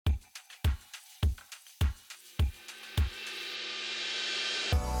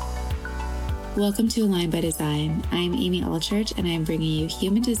Welcome to Align by Design. I'm Amy Allchurch, and I'm bringing you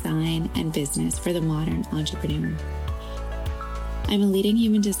human design and business for the modern entrepreneur. I'm a leading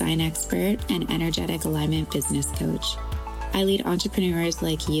human design expert and energetic alignment business coach. I lead entrepreneurs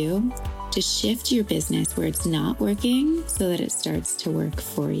like you to shift your business where it's not working so that it starts to work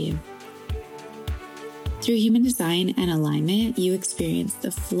for you. Through human design and alignment, you experience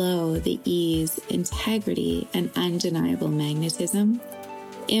the flow, the ease, integrity, and undeniable magnetism,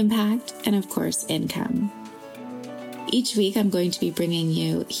 impact, and of course, income. Each week, I'm going to be bringing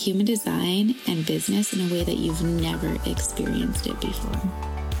you human design and business in a way that you've never experienced it before.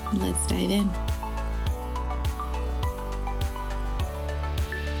 Let's dive in.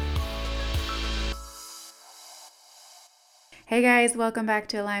 Hey guys, welcome back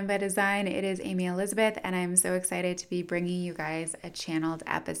to Align by Design. It is Amy Elizabeth, and I'm so excited to be bringing you guys a channeled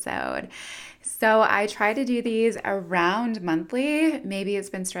episode. So I try to do these around monthly. Maybe it's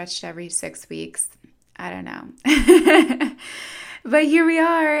been stretched every 6 weeks. I don't know. But here we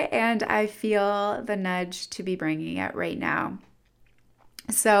are, and I feel the nudge to be bringing it right now.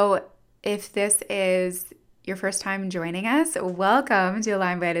 So if this is your first time joining us, welcome to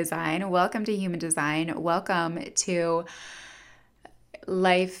Align by Design. Welcome to Human Design. Welcome to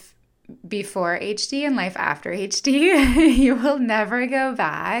life before HD and life after HD. You will never go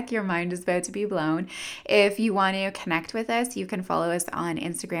back. Your mind is about to be blown. If you want to connect with us, you can follow us on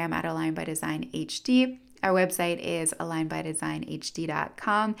Instagram at Align by Design HD. Our website is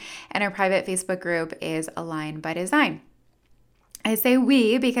alignbydesignhd.com, and our private Facebook group is Align by Design. I say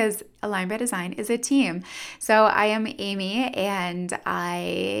we because Align by Design is a team. So I am Amy, and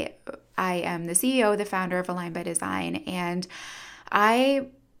I am the CEO, the founder of Align by Design, and I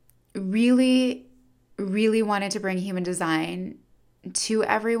really, really wanted to bring human design to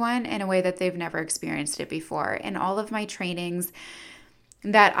everyone in a way that they've never experienced it before. In all of my trainings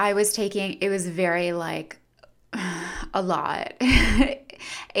that I was taking, it was very like a lot.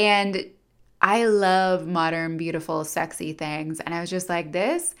 And I love modern, beautiful, sexy things. And I was just like,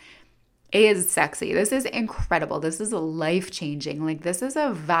 this is sexy. This is incredible. This is life-changing. Like, this is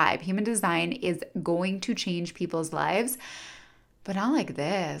a vibe. Human design is going to change people's lives. But not like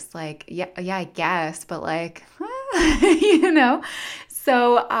this, like, yeah, I guess, but like,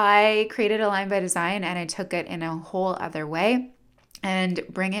 So I created Align by Design, and I took it in a whole other way and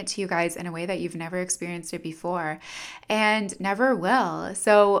bring it to you guys in a way that you've never experienced it before and never will.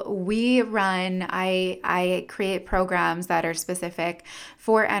 So I create programs that are specific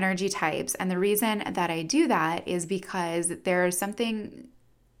for energy types. And the reason that I do that is because there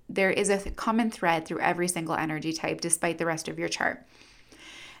is a common thread through every single energy type, despite the rest of your chart.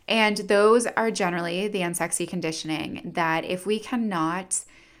 And those are generally the unsexy conditioning that if we cannot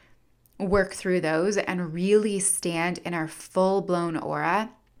work through those and really stand in our full-blown aura,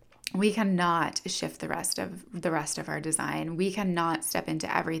 we cannot shift the rest of our design. We cannot step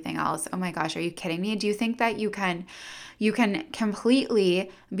into everything else. Oh my gosh, are you kidding me? Do you think that you can completely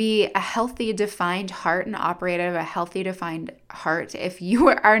be a healthy, defined heart and operate out of a healthy, defined heart if you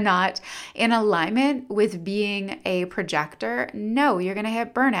are not in alignment with being a projector? No, you're going to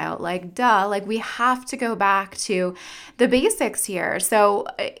hit burnout. Like, duh. Like, we have to go back to the basics here. So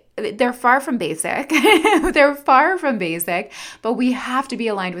they're far from basic. They're far from basic, but we have to be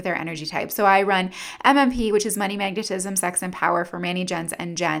aligned with our energy type. So I run MMP, which is Money, Magnetism, Sex, and Power for Manny, Gens,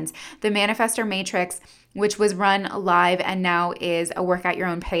 and Gens. The Manifestor Matrix, which was run live and now is a work at your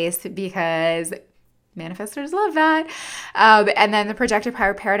own pace because manifestors love that. And then the Projector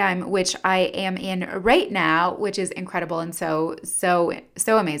Power Paradigm, which I am in right now, which is incredible and so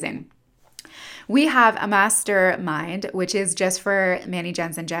amazing. We have a mastermind, which is just for Manny,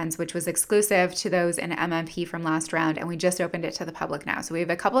 Gens, and Gens, which was exclusive to those in MMP from last round, and we just opened it to the public now. So we have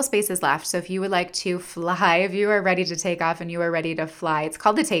a couple of spaces left. So if you would like to fly, if you are ready to take off and you are ready to fly, it's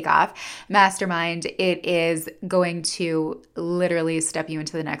called the Takeoff Mastermind. It is going to literally step you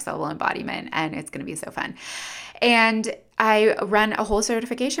into the next level embodiment, and it's going to be so fun. And I run a whole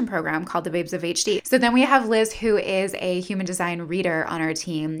certification program called the Babes of HD. So then we have Liz, who is a human design reader on our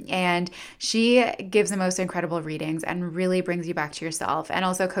team, and she gives the most incredible readings and really brings you back to yourself and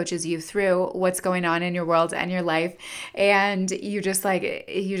also coaches you through what's going on in your world and your life. And you just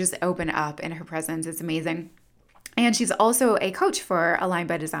open up in her presence. It's amazing. And she's also a coach for Align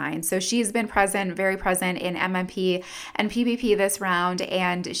by Design. So she's been present, very present in MMP and PPP this round.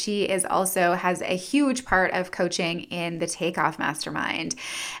 And she is also has a huge part of coaching in the Takeoff Mastermind.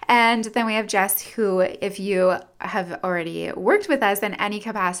 And then we have Jess, who, if you have already worked with us in any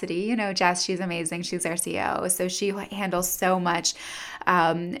capacity, you know Jess, she's amazing. She's our CEO. So she handles so much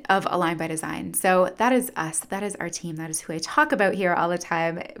of Align by Design. So that is us. That is our team. That is who I talk about here all the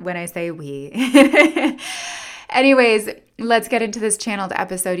time when I say we. Anyways, let's get into this channeled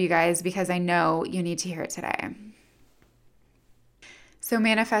episode, you guys, because I know you need to hear it today. So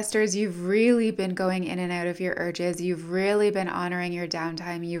manifestors, you've really been going in and out of your urges. You've really been honoring your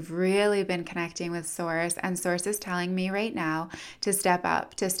downtime. You've really been connecting with Source. And Source is telling me right now to step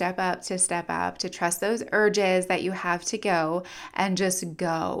up, to step up, to step up, to trust those urges that you have to go and just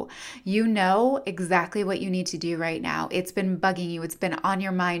go. You know exactly what you need to do right now. It's been bugging you. It's been on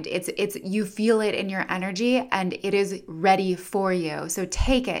your mind. It's you feel it in your energy and it is ready for you. So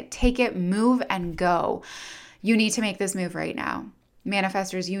take it, move and go. You need to make this move right now.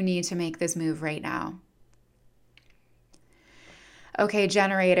 Manifestors, you need to make this move right now. Okay,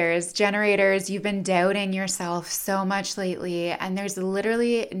 generators, you've been doubting yourself so much lately, and there's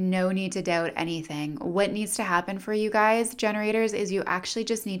literally no need to doubt anything. What needs to happen for you guys, generators, is you actually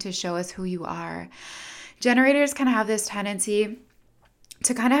just need to show us who you are. Generators can have this tendency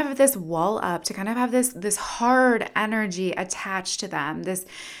to kind of have this wall up, to kind of have this hard energy attached to them, this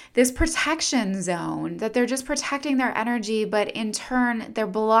protection zone that they're just protecting their energy, but in turn, they're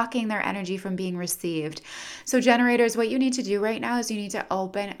blocking their energy from being received. So generators, what you need to do right now is you need to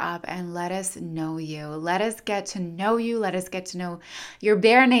open up and let us know you. Let us get to know you. Let us get to know your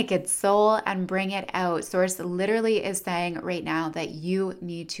bare naked soul and bring it out. Source literally is saying right now that you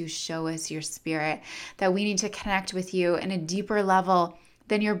need to show us your spirit, that we need to connect with you in a deeper level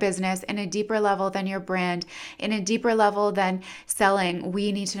than your business, in a deeper level than your brand, in a deeper level than selling.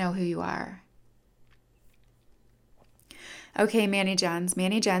 We need to know who you are. Okay, Manny Jens,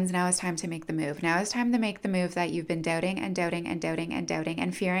 now it's time to make the move. Now it's time to make the move that you've been doubting and doubting and doubting and doubting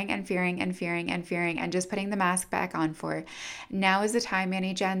and fearing and fearing and fearing and fearing and just putting the mask back on for. Now is the time,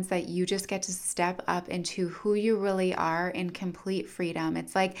 Manny Jens, that you just get to step up into who you really are in complete freedom.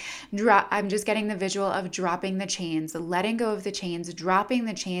 It's like, I'm just getting the visual of dropping the chains, letting go of the chains, dropping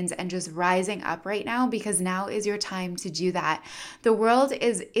the chains, and just rising up right now, because now is your time to do that. The world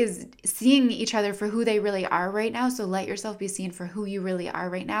is seeing each other for who they really are right now, so let yourself be seen for who you really are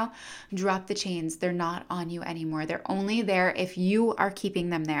right now. Drop the chains. They're not on you anymore. They're only there if you are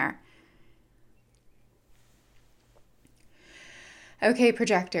keeping them there. Okay,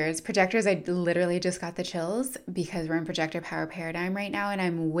 projectors, I literally just got the chills because we're in projector power paradigm right now, and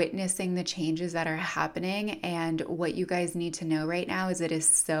I'm witnessing the changes that are happening. And what you guys need to know right now is it is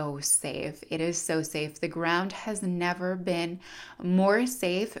so safe. It is so safe. The ground has never been more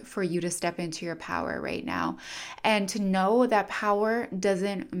safe for you to step into your power right now. And to know that power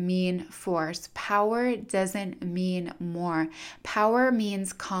doesn't mean force. Power doesn't mean more. Power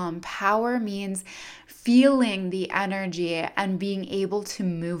means calm. Power means feeling the energy and being able to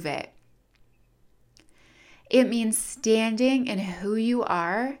move it. It means standing in who you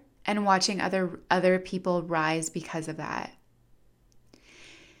are and watching other people rise because of that.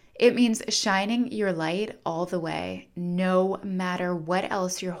 It means shining your light all the way, no matter what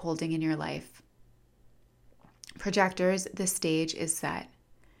else you're holding in your life. Projectors, the stage is set.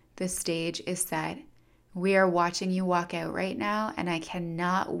 The stage is set. We are watching you walk out right now, and I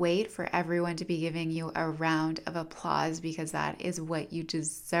cannot wait for everyone to be giving you a round of applause, because that is what you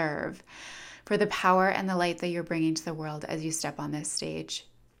deserve for the power and the light that you're bringing to the world as you step on this stage.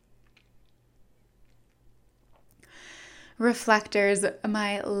 Reflectors,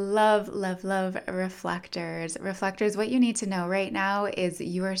 my love reflectors. Reflectors, what you need to know right now is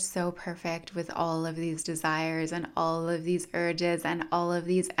you are so perfect with all of these desires and all of these urges and all of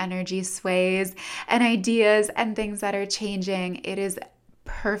these energy sways and ideas and things that are changing. It is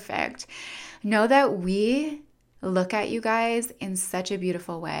perfect. Know that we look at you guys in such a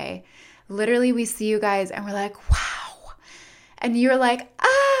beautiful way. Literally, we see you guys and we're like, wow. And you're like,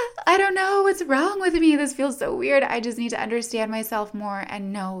 I don't know what's wrong with me. This feels so weird. I just need to understand myself more.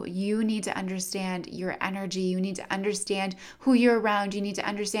 And no, you need to understand your energy. You need to understand who you're around. You need to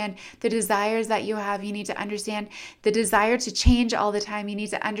understand the desires that you have. You need to understand the desire to change all the time. You need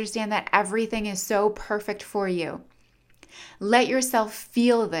to understand that everything is so perfect for you. Let yourself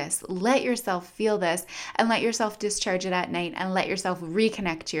feel this. Let yourself feel this, and let yourself discharge it at night, and let yourself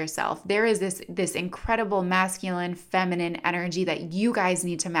reconnect to yourself. There is this incredible masculine, feminine energy that you guys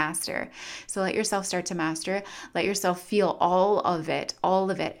need to master. So let yourself start to master it. Let yourself feel all of it,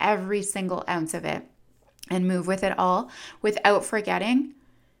 every single ounce of it. and move with it all without forgetting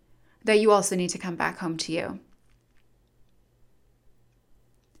that you also need to come back home to you.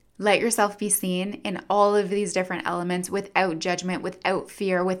 Let yourself be seen in all of these different elements without judgment, without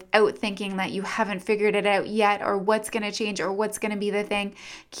fear, without thinking that you haven't figured it out yet or what's going to change or what's going to be the thing.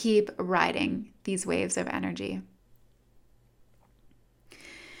 Keep riding these waves of energy.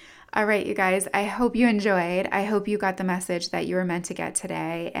 All right, you guys, I hope you enjoyed. I hope you got the message that you were meant to get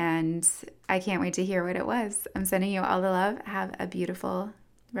today, and I can't wait to hear what it was. I'm sending you all the love. Have a beautiful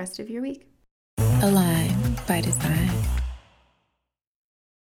rest of your week. Align by Design.